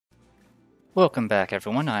Welcome back,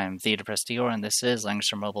 everyone. I'm the Depressed Dior, and this is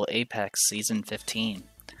Langrisser Mobile Apex Season 15.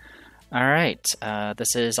 Alright,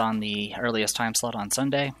 this is on the earliest time slot on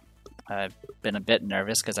Sunday. I've been a bit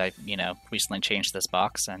nervous because I, recently changed this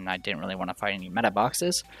box, and I didn't really want to fight any meta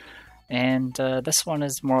boxes. And this one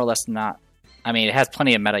is more or less not... I mean, it has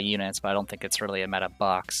plenty of meta units, but I don't think it's really a meta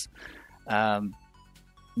box.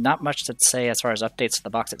 Not much to say as far as updates to the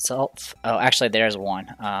box itself. Oh, actually, there's one.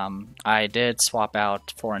 I did swap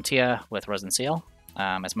out Florentia with Rosenseal.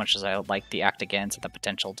 As much as I like the Act Against and the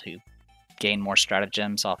potential to gain more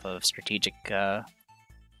stratagems off of strategic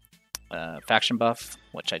faction buff,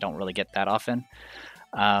 which I don't really get that often.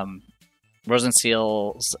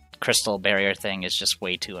 Rosenseal's crystal barrier thing is just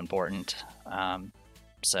way too important.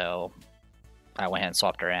 So I went ahead and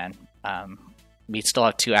swapped her in. We still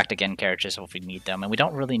have two Act Again characters if we need them, and we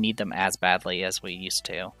don't really need them as badly as we used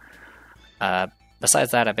to.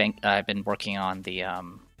 Besides that, I've been working on the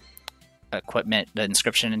equipment, the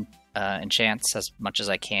inscription enchants as much as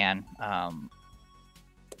I can.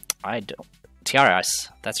 Tiaras,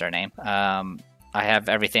 that's her name. I have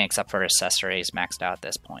everything except for accessories maxed out at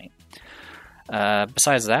this point.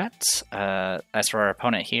 Besides that, as for our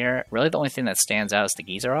opponent here, really the only thing that stands out is the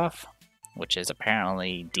Geyseroff, which is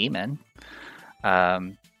apparently Demon.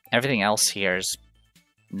 Everything else here is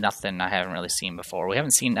nothing I haven't really seen before. We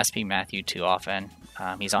haven't seen SP Matthew too often.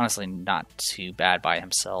 He's honestly not too bad by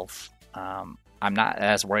himself. I'm not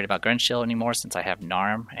as worried about Grinshield anymore since I have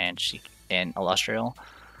Narm and Alustriel.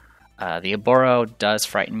 The Aboro does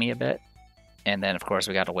frighten me a bit. And then, of course,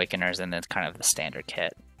 we got Awakeners and then kind of the standard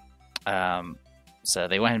kit. So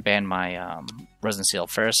they went and banned my Rosenseal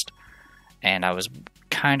first. And I was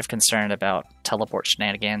kind of concerned about teleport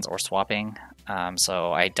shenanigans or swapping.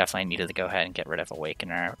 So I definitely needed to go ahead and get rid of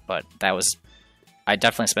Awakener, but I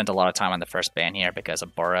definitely spent a lot of time on the first ban here because a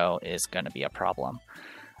Burrow is going to be a problem.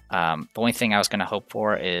 The only thing I was going to hope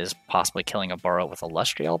for is possibly killing a Burrow with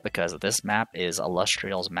Alustriel, because this map is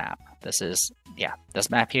Alustriel's map. This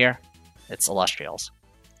map here, it's Alustriel's.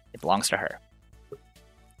 It belongs to her.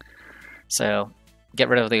 So, get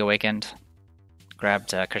rid of the Awakened.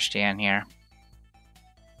 Grabbed Christiane here.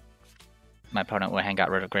 My opponent went ahead and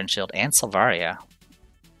got rid of Grinshield and Silvaria.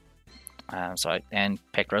 And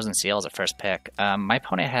picked Rosenseal as a first pick. My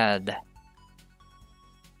opponent had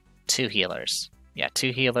two healers. Yeah,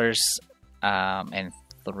 two healers and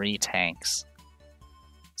three tanks.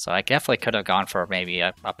 So I definitely could have gone for maybe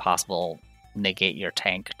a possible negate your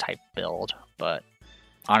tank type build. But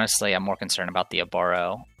honestly, I'm more concerned about the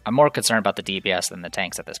Aboro. I'm more concerned about the DPS than the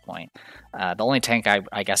tanks at this point. The only tank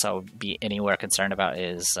I guess I would be anywhere concerned about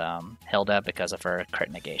is Hilda because of her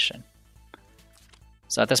crit negation.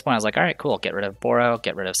 So at this point I was like, alright, cool, get rid of Boro,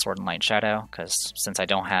 get rid of Sword and Light Shadow, because since I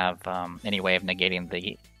don't have any way of negating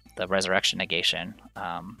the Resurrection negation,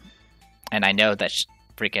 and I know that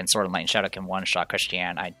freaking Sword and Light Shadow can one-shot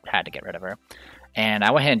Christiane, I had to get rid of her. And I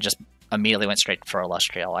went ahead and just immediately went straight for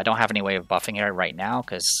Alustriel. I don't have any way of buffing her right now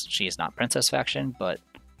because she is not Princess Faction, but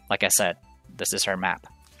like I said, this is her map.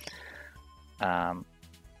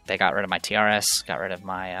 They got rid of my TRS, got rid of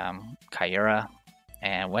my Kyura,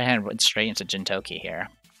 and went straight into Jintoki here.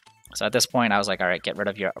 So at this point, I was like, alright, get rid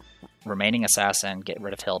of your remaining assassin, get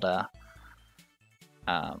rid of Hilda.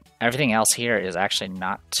 Everything else here is actually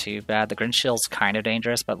not too bad. The Grinshield's kind of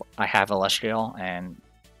dangerous, but I have Alustriel, and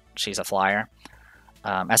she's a flyer.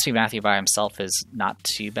 SP Matthew by himself is not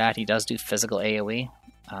too bad. He does do physical AoE.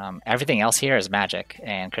 Everything else here is magic,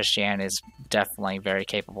 and Christiane is definitely very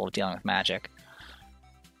capable of dealing with magic.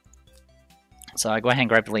 So I go ahead and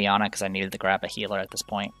grab Liana because I needed to grab a healer at this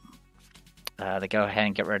point. They go ahead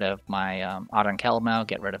and get rid of my Audun Kelmo,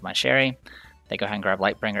 get rid of my Sherry. They go ahead and grab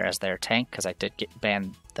Lightbringer as their tank because I did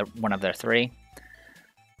ban one of their three.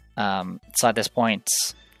 So at this point,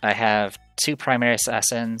 I have two primary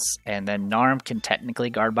assassins, and then Narm can technically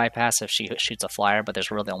guard bypass if she shoots a flyer, but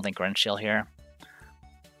there's really only Grinshield here.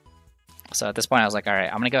 So at this point I was like, alright,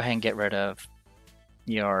 I'm going to go ahead and get rid of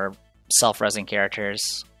your self-resing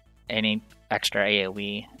characters, any extra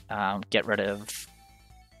AoE, pretty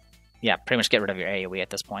much get rid of your AoE at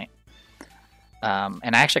this point.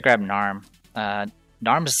 And I actually grabbed Narm.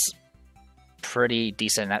 Narm's pretty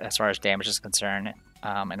decent as far as damage is concerned, and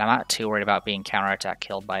I'm not too worried about being counterattack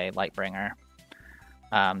killed by Lightbringer.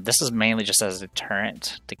 This is mainly just as a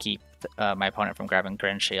deterrent to keep my opponent from grabbing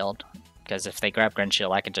Grinshield, because if they grab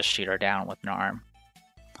Grinshield, I can just shoot her down with Narm.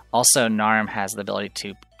 Also, Narm has the ability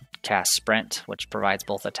to cast Sprint, which provides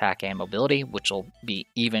both attack and mobility, which will be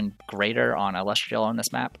even greater on Alustriel on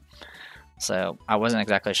this map. So I wasn't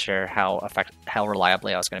exactly sure how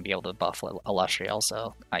reliably I was going to be able to buff Alustriel,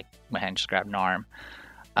 so I went ahead and just grabbed Narm.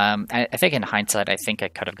 I think in hindsight, I think I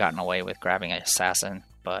could have gotten away with grabbing an assassin,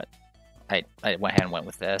 but I went ahead and went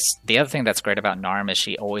with this. The other thing that's great about Narm is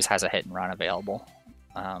she always has a hit and run available.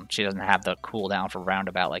 She doesn't have the cooldown for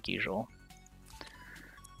roundabout like usual.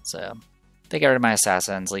 So they get rid of my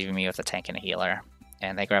assassins, leaving me with a tank and a healer.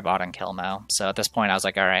 And they grab Auden Kelmo. So at this point I was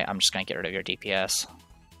like, alright, I'm just going to get rid of your DPS.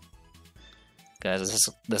 Because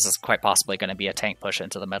this is quite possibly going to be a tank push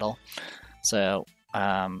into the middle. So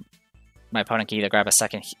my opponent can either grab a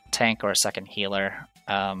second tank or a second healer.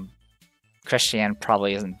 Christian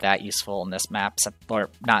probably isn't that useful in this map, or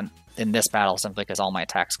not in this battle, simply because all my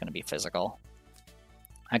attacks going to be physical.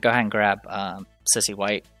 I go ahead and grab Sissy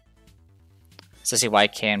White. Sissy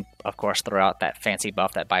White can, of course, throw out that fancy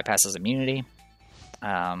buff that bypasses immunity,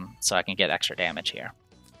 so I can get extra damage here.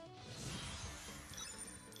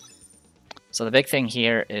 So the big thing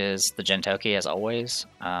here is the Jintoki, as always.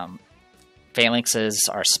 Phalanxes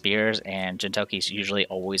are spears, and Jintoki's usually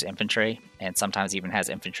always infantry, and sometimes even has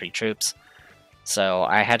infantry troops. So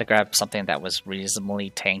I had to grab something that was reasonably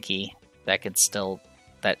tanky,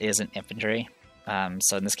 that isn't infantry.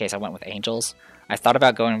 So in this case I went with Angels. I thought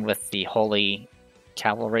about going with the Holy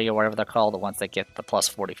Cavalry, or whatever they're called, the ones that get the plus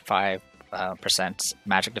 45%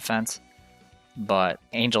 magic defense. But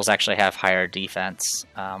Angels actually have higher defense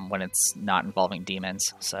when it's not involving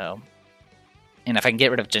demons. And if I can get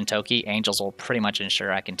rid of Jintoki, Angels will pretty much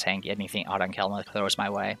ensure I can tank anything Auden Kelmo throws my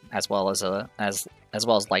way, as well as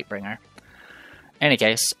Lightbringer. In any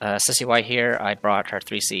case, Sissy White here, I brought her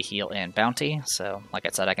 3C heal and bounty. So, like I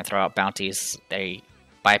said, I can throw out bounties. They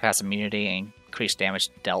bypass immunity and increase damage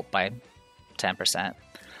dealt by 10%.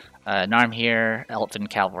 Narm here, Elven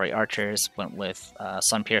Cavalry Archers, went with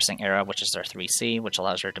Sun Piercing Arrow, which is their 3C, which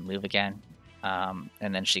allows her to move again. And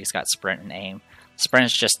then she's got Sprint and Aim. Sprint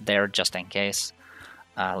is just there just in case.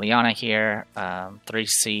 Liana here,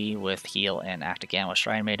 3C with heal and act again with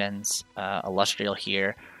Shrine Maidens. Alustriel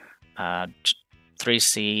here,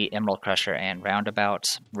 3C, Emerald Crusher, and Roundabout.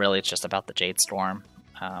 Really, it's just about the Jade Storm.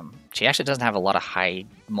 She actually doesn't have a lot of high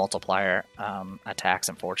multiplier attacks,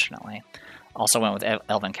 unfortunately. Also went with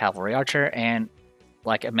Elven Cavalry Archer, and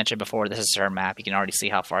like I mentioned before, this is her map. You can already see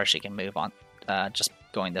how far she can move on just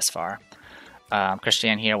going this far.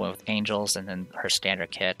 Christiane here went with Angels, and then her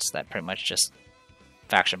standard kits that pretty much just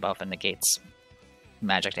faction buff and negates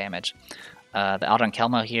magic damage. The Auden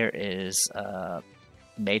Kelmo here is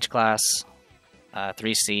Mage class,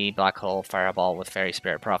 3C, Black Hole, Fireball with Fairy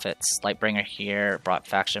Spirit Prophets. Lightbringer here brought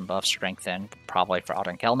faction buff, strengthen, probably for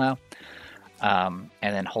Auden Kelmo. And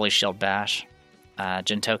then Holy Shield Bash.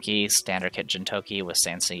 Jintoki, standard kit Jintoki with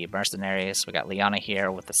Sansi Mercenaries. We got Liana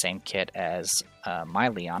here with the same kit as my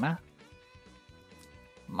Liana.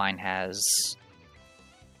 Mine has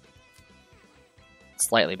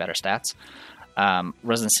slightly better stats.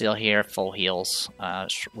 Risen Seal here, full heals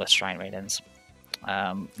with Shrine Maidens.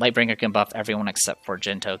 Lightbringer can buff everyone except for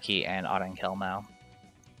Jintoki and Auden Kelmo.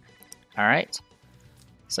 Alright.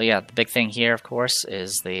 So yeah, the big thing here, of course,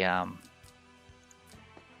 is the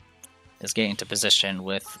is getting into position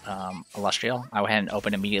with Alustriel. I went ahead and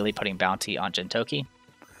opened immediately, putting bounty on Jintoki.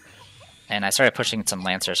 And I started pushing some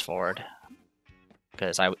Lancers forward,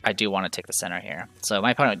 because I do want to take the center here. So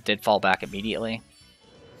my opponent did fall back immediately.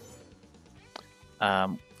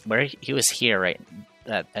 Where he was here right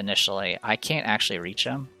initially, I can't actually reach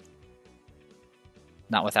him.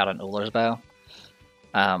 Not without an Ullr's Bow.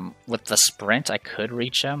 With the sprint, I could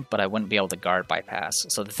reach him, but I wouldn't be able to guard bypass.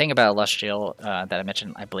 So the thing about Alustriel that I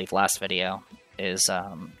mentioned, I believe, last video, is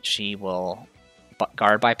she will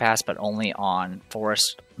guard bypass, but only on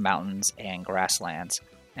forest, mountains, and grasslands.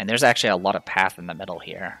 And there's actually a lot of path in the middle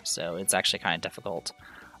here, so it's actually kind of difficult.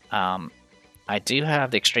 I do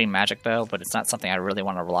have the Extreme Magic Bow, but it's not something I really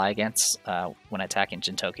want to rely against when attacking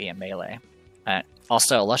Jintoki in melee.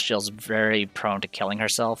 Also, Alustriel's very prone to killing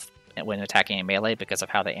herself when attacking in melee because of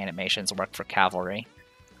how the animations work for cavalry.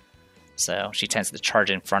 So she tends to charge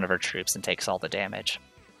in front of her troops and takes all the damage.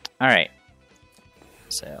 Alright,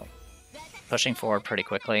 so pushing forward pretty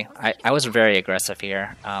quickly. I was very aggressive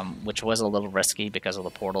here, which was a little risky because of the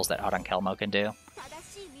portals that Auden Kelmo can do.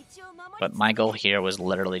 But my goal here was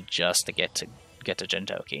literally just to get to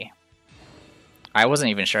Jintoki. I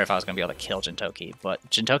wasn't even sure if I was going to be able to kill Jintoki, but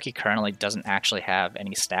Jintoki currently doesn't actually have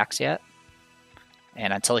any stacks yet.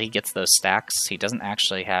 And until he gets those stacks, he doesn't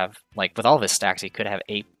actually have, like, with all of his stacks, he could have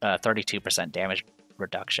 32% damage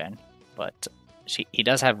reduction. But he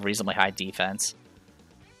does have reasonably high defense.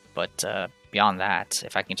 But beyond that,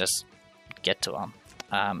 if I can just get to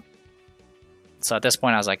him. So at this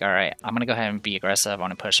point, I was like, alright, I'm going to go ahead and be aggressive. I'm going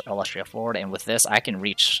to push Alustriel forward, and with this, I can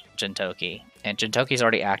reach Jintoki. And Jintoki's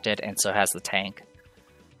already acted, and so has the tank.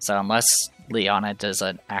 So unless Liana does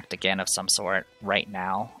an act again of some sort right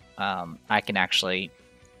now, I can actually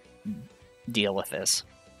deal with this.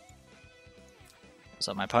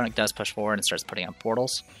 So my opponent does push forward and starts putting up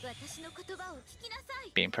portals,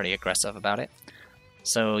 being pretty aggressive about it.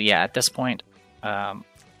 So yeah, at this point,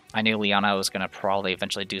 I knew Liana was going to probably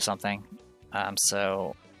eventually do something,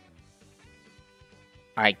 so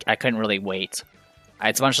I couldn't really wait.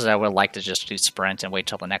 As much as I would like to just do sprint and wait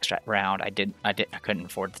till the next round, I couldn't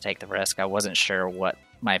afford to take the risk. I wasn't sure what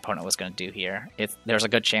my opponent was going to do here. There's a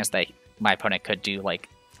good chance that my opponent could do like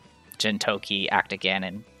Jintoki, act again,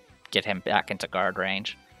 and get him back into guard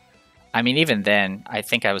range. I mean, even then, I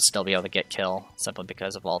think I would still be able to get kill simply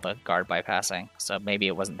because of all the guard bypassing. So maybe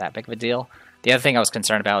it wasn't that big of a deal. The other thing I was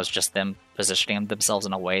concerned about was just them positioning themselves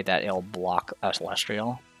in a way that it'll block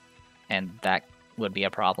Alustriel, and that would be a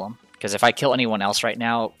problem. Because if I kill anyone else right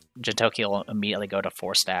now, Jintoki will immediately go to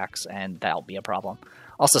 4 stacks, and that'll be a problem.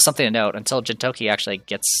 Also, something to note, until Jintoki actually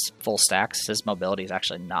gets full stacks, his mobility is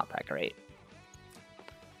actually not that great.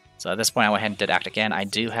 So at this point I went ahead and did act again. I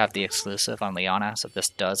do have the exclusive on Liana, so this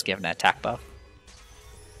does give an attack buff.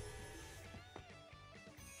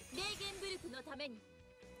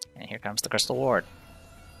 And here comes the Crystal Ward.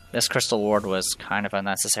 This Crystal Ward was kind of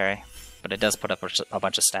unnecessary, but it does put up a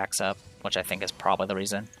bunch of stacks up, which I think is probably the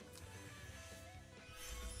reason.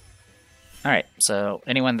 Alright, so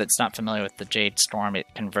anyone that's not familiar with the Jade Storm, it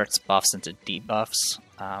converts buffs into debuffs,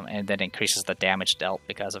 and then increases the damage dealt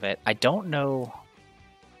because of it. I don't know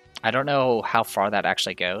how far that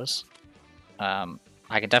actually goes. I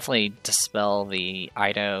can definitely dispel the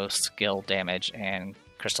Ido skill damage and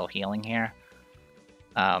crystal healing here.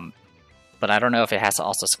 But I don't know if it has to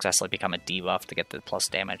also successfully become a debuff to get the plus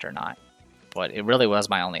damage or not. But it really was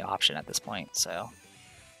my only option at this point, so...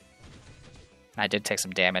 I did take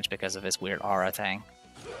some damage because of his weird aura thing.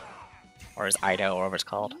 Or his Ido, or whatever it's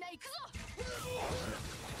called.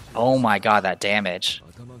 Oh my god, that damage.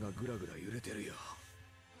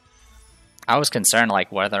 I was concerned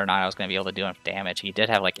like whether or not I was going to be able to do enough damage. He did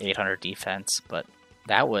have like 800 defense, but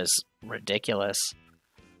that was ridiculous.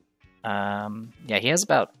 Yeah, he has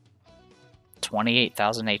about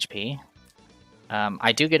 28,000 HP.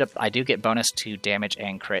 I do get bonus to damage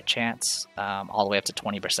and crit chance, all the way up to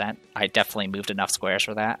 20%. I definitely moved enough squares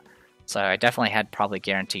for that, so I definitely had probably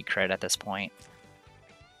guaranteed crit at this point.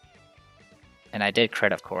 And I did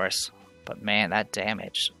crit, of course, but man, that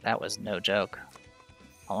damage, that was no joke.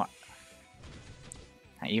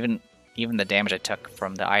 Even the damage I took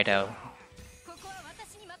from the Ido.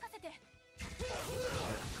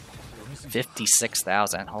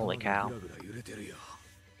 56,000, holy cow.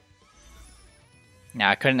 Now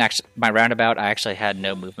I couldn't actually, my roundabout, I actually had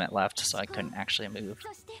no movement left, so I couldn't actually move.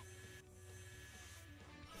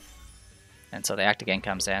 And so the act again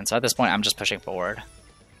comes in, so at this point I'm just pushing forward.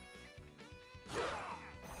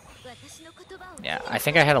 Yeah, I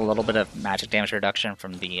think I had a little bit of magic damage reduction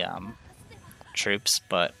from the troops,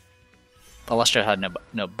 but Alustriel had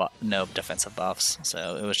no defensive buffs,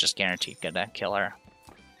 so it was just guaranteed gonna kill her.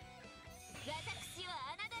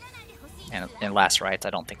 And in last rites, I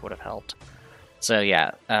don't think would have helped. So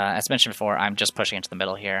yeah, as mentioned before, I'm just pushing into the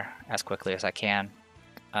middle here as quickly as I can.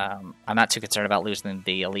 I'm not too concerned about losing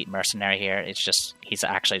the elite mercenary here. It's just he's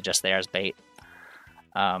actually just there as bait.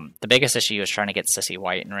 The biggest issue is trying to get Sissy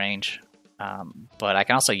White in range, but I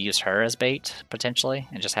can also use her as bait potentially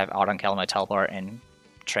and just have Alustriel teleport and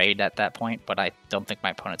trade at that point. But I don't think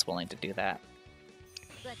my opponent's willing to do that.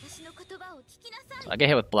 So I get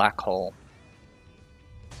hit with Black Hole.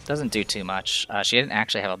 Doesn't do too much. She didn't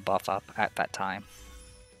actually have a buff up at that time.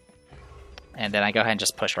 And then I go ahead and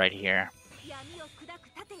just push right here.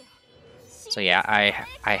 So yeah,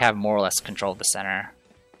 I have more or less control of the center.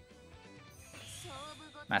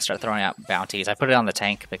 And I start throwing out bounties. I put it on the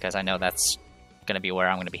tank because I know that's going to be where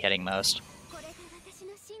I'm going to be hitting most.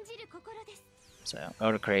 So,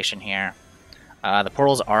 Ode of Creation here. The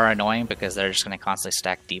portals are annoying because they're just going to constantly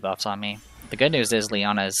stack debuffs on me. The good news is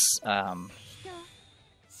Liana's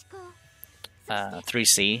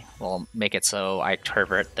 3C will make it so I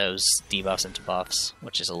convert those debuffs into buffs,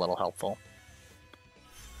 which is a little helpful.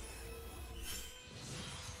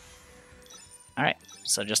 Alright,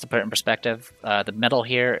 so just to put it in perspective, the middle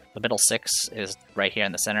here, the middle 6 is right here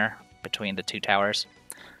in the center between the 2 towers,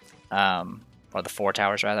 or the 4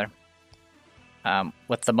 towers rather.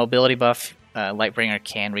 With the mobility buff, Lightbringer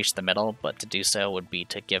can reach the middle, but to do so would be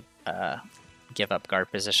to give up guard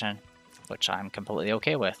position, which I'm completely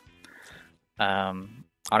okay with.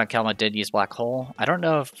 Alustriel did use Black Hole. I don't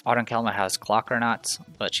know if Alustriel has Clock or not,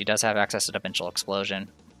 but she does have access to Dimensional Explosion.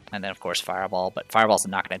 And then, of course, Fireball. But Fireball's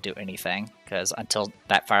not going to do anything, because until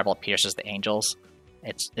that Fireball pierces the Angels,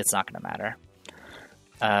 It's not going to matter.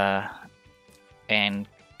 And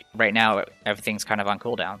right now, everything's kind of on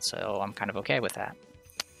cooldown, so I'm kind of okay with that.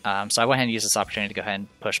 So I went ahead and used this opportunity to go ahead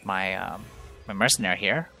and push my my mercenary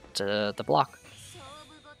here to the block.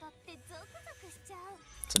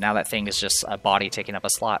 So now that thing is just a body taking up a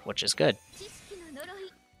slot, which is good.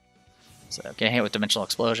 So getting hit with Dimensional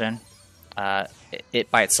Explosion. It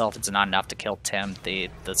by itself is not enough to kill Tim, the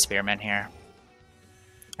spearman here.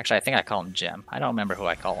 Actually, I think I call him Jim. I don't remember who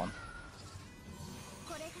I call him.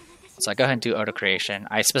 So I go ahead and do Auto Creation.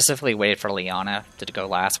 I specifically waited for Liana to go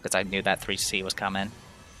last because I knew that 3C was coming.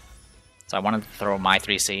 So I wanted to throw my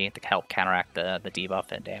 3C to help counteract the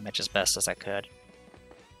debuff and damage as best as I could.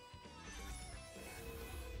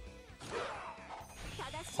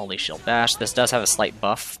 Holy Shield Bash. This does have a slight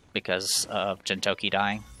buff because of Jintoki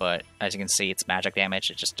dying, but as you can see, it's magic damage.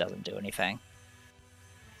 It just doesn't do anything.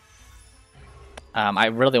 I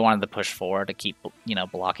really wanted to push forward to keep,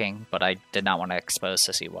 blocking, but I did not want to expose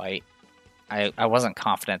Sissy White. I wasn't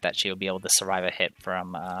confident that she would be able to survive a hit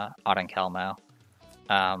from Auden Kelmo.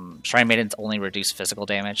 Shrine Maidens only reduce physical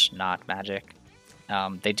damage, not magic.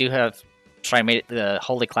 They do have the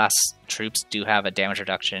Holy Class troops do have a damage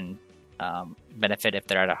reduction benefit if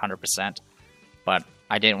they're at 100%, but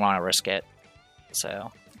I didn't want to risk it,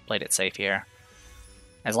 so played it safe here.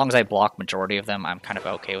 As long as I block majority of them, I'm kind of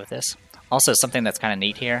okay with this. Also, something that's kind of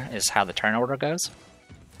neat here is how the turn order goes.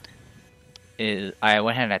 I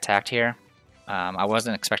went ahead and attacked here. I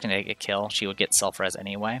wasn't expecting to get a kill. She would get self-res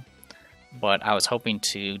anyway, but I was hoping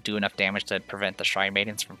to do enough damage to prevent the Shrine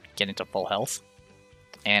Maidens from getting to full health.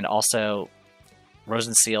 And also,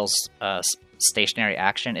 Rosenseal's stationary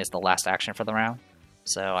action is the last action for the round,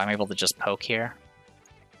 so I'm able to just poke here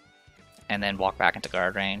and then walk back into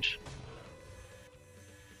guard range.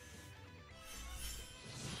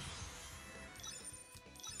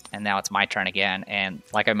 And now it's my turn again, and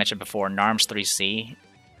like I mentioned before, Narm's 3C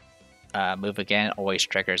move again always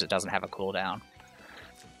triggers. It doesn't have a cooldown.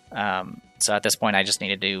 So at this point I just need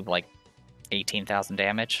to do like 18,000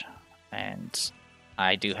 damage, and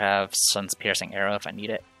I do have Sun's Piercing Arrow if I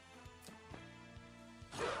need it.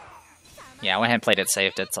 Yeah, I went ahead and played it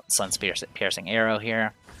safe, did Sun's Piercing Arrow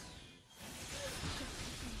here.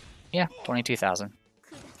 Yeah, 22,000.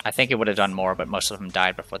 I think it would have done more, but most of them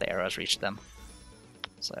died before the arrows reached them.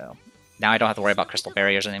 So now I don't have to worry about Crystal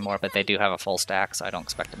Barriers anymore, but they do have a full stack, so I don't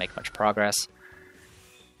expect to make much progress.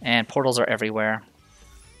 And portals are everywhere.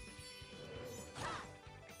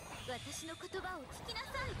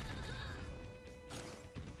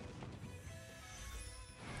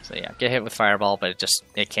 So yeah, get hit with Fireball, but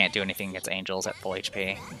it can't do anything against Angels at full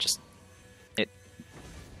HP.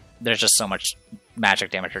 There's just so much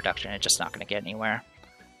magic damage reduction, it's just not going to get anywhere.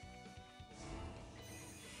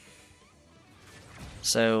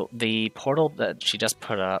 So the portal that she just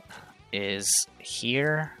put up is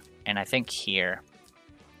here, and I think here.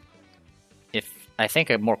 I think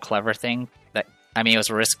a more clever thing it was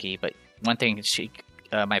risky, but one thing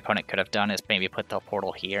my opponent could have done is maybe put the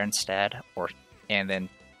portal here instead, and then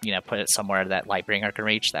put it somewhere that Lightbringer can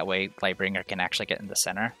reach. That way, Lightbringer can actually get in the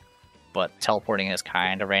center. But teleporting is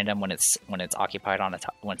kind of random when it's occupied on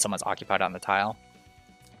when someone's occupied on the tile.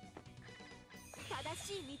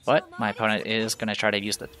 But my opponent is going to try to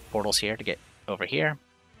use the portals here to get over here.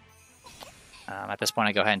 At this point,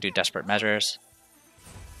 I go ahead and do Desperate Measures.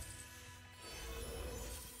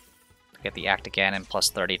 Get the Act again and plus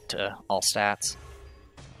 30 to all stats.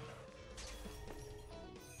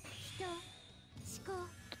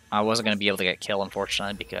 I wasn't going to be able to get kill,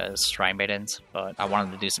 unfortunately, because Shrine Maidens, but I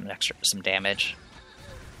wanted to do some damage.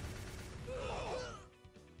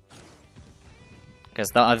 Because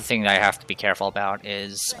the other thing that I have to be careful about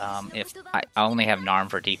is if I only have Narm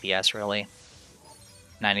for DPS, really,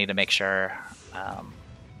 and I need to make sure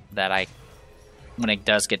that when it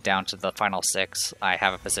does get down to the final 6, I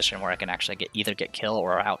have a position where I can actually either get kill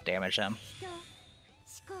or out damage him.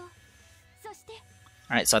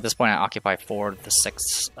 Alright, so at this point I occupy 4 of the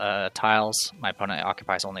 6 tiles. My opponent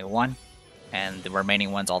occupies only 1, and the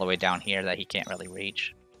remaining one's all the way down here that he can't really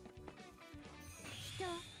reach.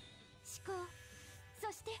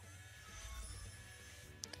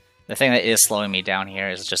 The thing that is slowing me down here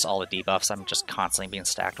is just all the debuffs I'm just constantly being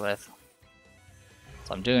stacked with.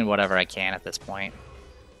 So I'm doing whatever I can at this point.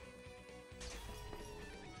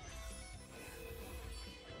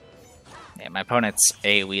 Yeah, my opponent's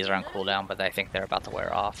AoEs are on cooldown, but I think they're about to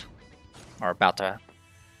wear off. Or about to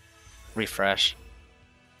refresh.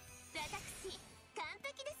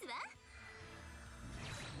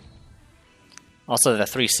 Also, the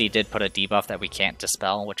 3C did put a debuff that we can't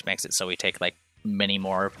dispel, which makes it so we take like many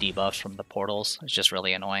more debuffs from the portals. It's just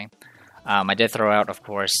really annoying. I did throw out, of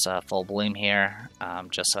course, full bloom here,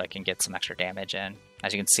 just so I can get some extra damage in.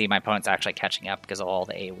 As you can see, my opponent's actually catching up because of all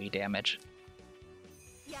the AoE damage.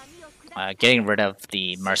 Getting rid of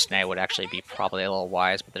the mercenary would actually be probably a little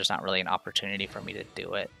wise, but there's not really an opportunity for me to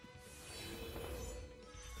do it.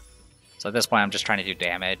 So at this point, I'm just trying to do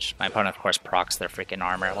damage. My opponent, of course, procs their freaking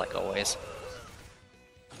armor, like always.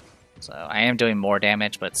 So I am doing more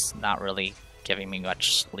damage, but it's not really giving me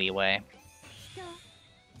much leeway.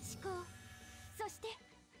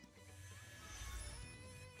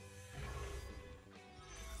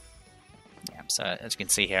 Yeah, so as you can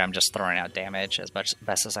see here, I'm just throwing out damage as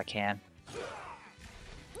best as I can.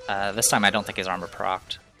 This time I don't think his armor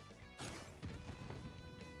procced.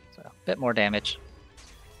 So, a bit more damage.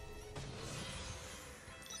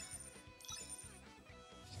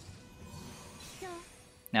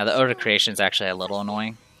 Now the Order Creation is actually a little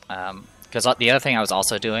annoying, because the other thing I was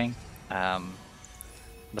also doing,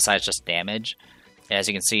 besides just damage, as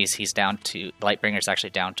you can see, he's down to, Lightbringer's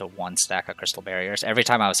actually down to 1 stack of Crystal Barriers. Every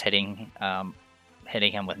time I was hitting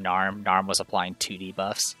him with Narm was applying 2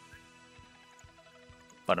 debuffs.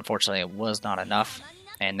 But unfortunately it was not enough,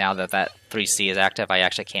 and now that that 3C is active, I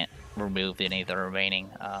actually can't remove any of the remaining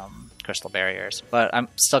Crystal Barriers. But I'm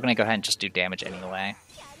still going to go ahead and just do damage anyway.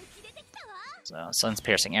 So, Sun's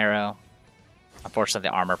Piercing Arrow. Unfortunately,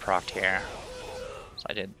 the armor procced here, so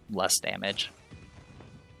I did less damage.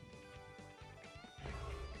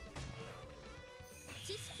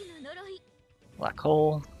 Black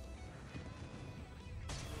Hole.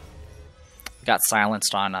 Got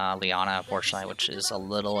silenced on Liana, unfortunately, which is a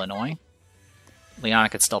little annoying. Liana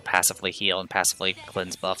could still passively heal and passively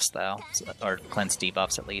cleanse buffs, though, or cleanse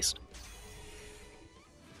debuffs at least.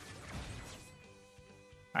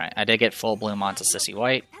 Alright, I did get full bloom onto Sissy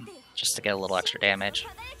White, just to get a little extra damage.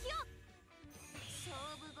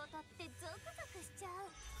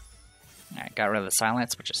 Alright, got rid of the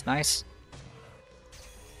silence, which is nice.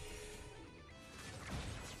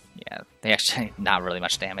 Yeah, they actually not really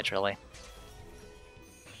much damage, really.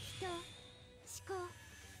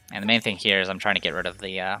 And the main thing here is I'm trying to get rid of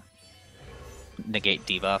the negate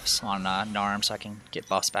debuffs on Narm so I can get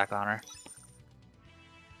buffs back on her.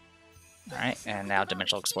 Alright, and now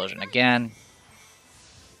Dimensional Explosion again.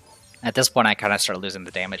 At this point I kind of start losing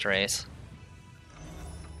the damage race.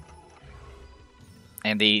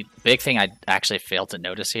 And the big thing I actually failed to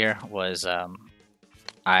notice here was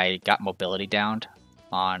I got mobility downed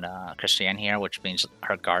on Christiane here, which means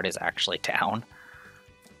her guard is actually down.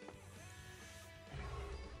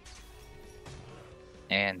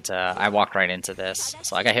 And I walked right into this,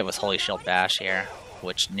 so I got hit with Holy Shield Bash here,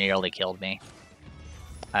 which nearly killed me.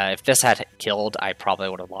 If this had killed, I probably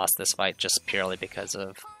would have lost this fight just purely because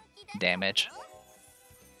of damage.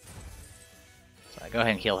 So I go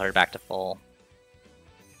ahead and heal her back to full.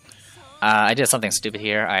 I did something stupid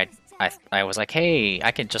here. I was like, hey,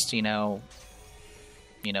 I could just,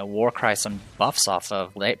 Warcry some buffs off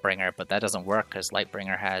of Lightbringer, but that doesn't work because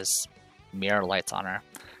Lightbringer has mirror lights on her.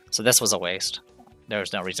 So this was a waste. There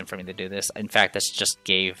was no reason for me to do this. In fact, this just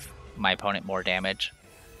gave my opponent more damage.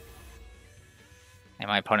 And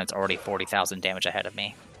my opponent's already 40,000 damage ahead of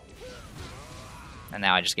me. And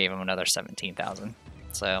now I just gave him another 17,000.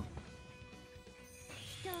 So,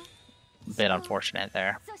 a bit unfortunate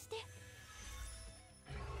there.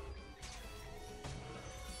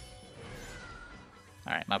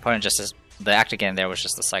 Alright, my opponent just is... The act again there was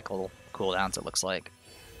just the cycle cooldowns, it looks like.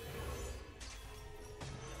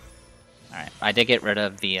 Alright, I did get rid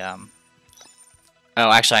of the... Oh,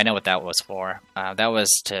 actually, I know what that was for. That was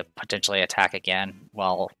to potentially attack again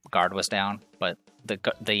while guard was down, but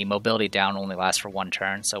the mobility down only lasts for 1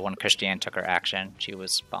 turn, so when Christiane took her action, she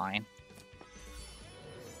was fine.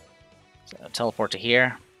 So, teleport to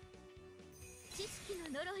here.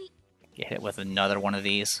 Get hit with another one of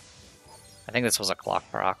these. I think this was a clock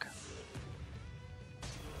proc.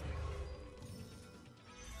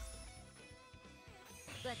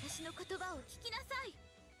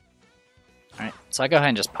 Alright, so I go ahead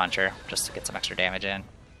and just punch her, just to get some extra damage in.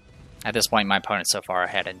 At this point, my opponent's so far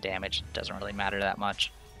ahead in damage, it doesn't really matter that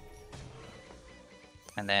much.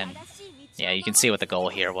 And then, yeah, you can see what the goal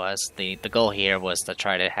here was. The goal here was to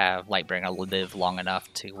try to have Lightbringer live long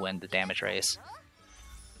enough to win the damage race.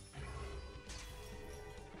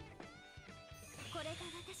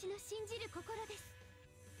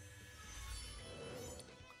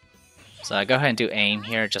 So I go ahead and do aim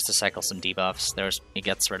here just to cycle some debuffs. It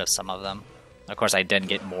gets rid of some of them. Of course, I didn't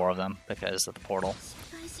get more of them because of the portal.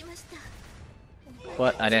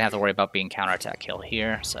 But I didn't have to worry about being counterattack kill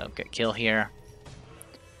here, so get kill here.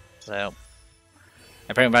 So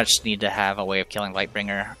I pretty much need to have a way of killing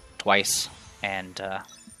Lightbringer twice, and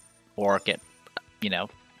or get,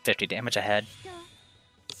 50 damage ahead.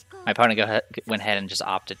 My opponent went ahead and just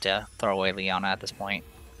opted to throw away Leona at this point.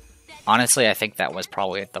 Honestly, I think that was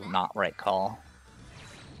probably the not right call.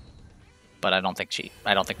 But I don't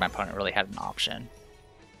think my opponent really had an option.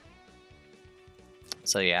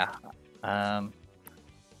 So yeah.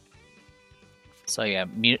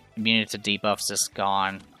 Immunity to debuffs is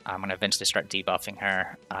gone. I'm going to eventually start debuffing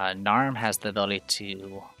her. Narm has the ability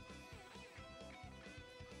to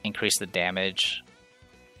increase the damage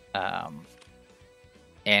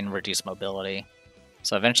and reduce mobility.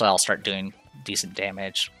 So eventually I'll start doing decent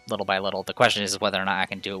damage little by little. The question is whether or not I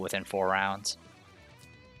can do it within 4 rounds.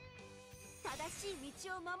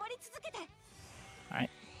 Alright,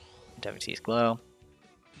 WT's glow.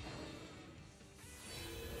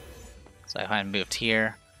 So I kind of moved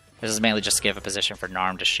here. This is mainly just to give a position for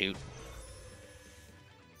Narm to shoot.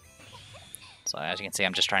 So as you can see,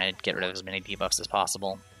 I'm just trying to get rid of as many debuffs as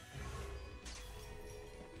possible.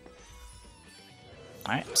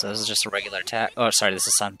 Alright, so this is just a regular attack. Oh, sorry, this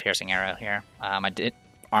is Sun Piercing Arrow here.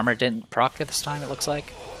 Armor didn't proc it this time, it looks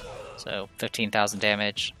like. So 15,000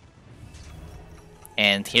 damage.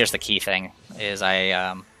 And here's the key thing, is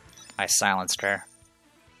I silenced her.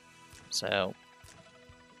 So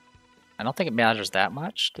I don't think it matters that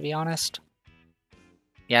much, to be honest.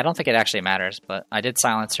 Yeah, I don't think it actually matters, but I did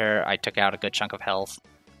silence her. I took out a good chunk of health.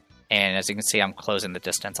 And as you can see, I'm closing the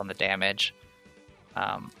distance on the damage.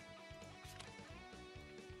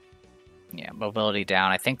 Yeah, mobility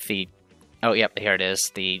down. I think the... Oh, yep, here it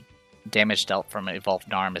is. The damage dealt from Evolved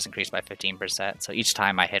Narm is increased by 15%. So each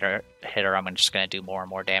time I hit her, I'm just going to do more and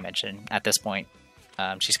more damage. And at this point,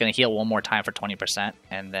 she's going to heal one more time for 20%.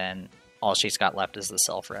 And then all she's got left is the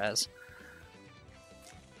self-res.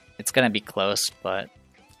 It's going to be close, but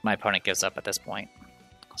my opponent gives up at this point.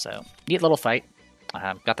 So, neat little fight.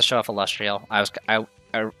 Got to show off Alustriel. I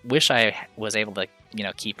wish I was able to,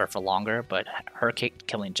 keep her for longer, but her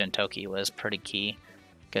killing Jintoki was pretty key,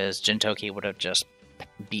 because Jintoki would have just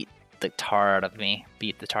beat the tar out of me,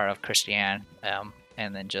 beat the tar out of Christiane,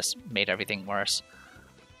 and then just made everything worse.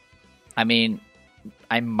 I mean,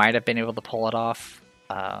 I might have been able to pull it off,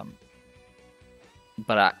 but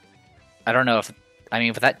I don't know if... I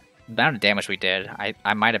mean, with that amount of damage we did,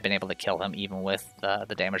 I might have been able to kill him even with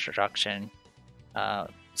the damage reduction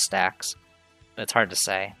stacks. But it's hard to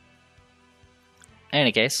say. In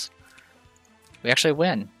any case, we actually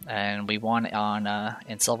win, and we won on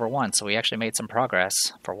in Silver 1, so we actually made some progress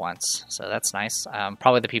for once. So that's nice.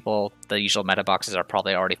 Probably the usual meta boxes are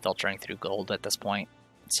probably already filtering through gold at this point.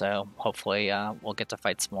 So hopefully we'll get to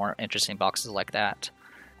fight some more interesting boxes like that.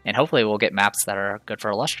 And hopefully we'll get maps that are good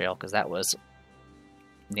for Alustriel, because that was...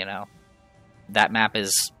 that map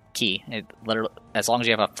is key. It literally, as long as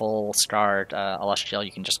you have a full starred Alustriel,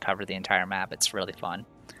 you can just cover the entire map. It's really fun.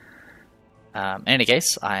 In any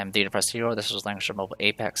case, I'm the Depressed Hero. This was Langrisser Mobile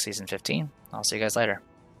Apex Season 15. I'll see you guys later.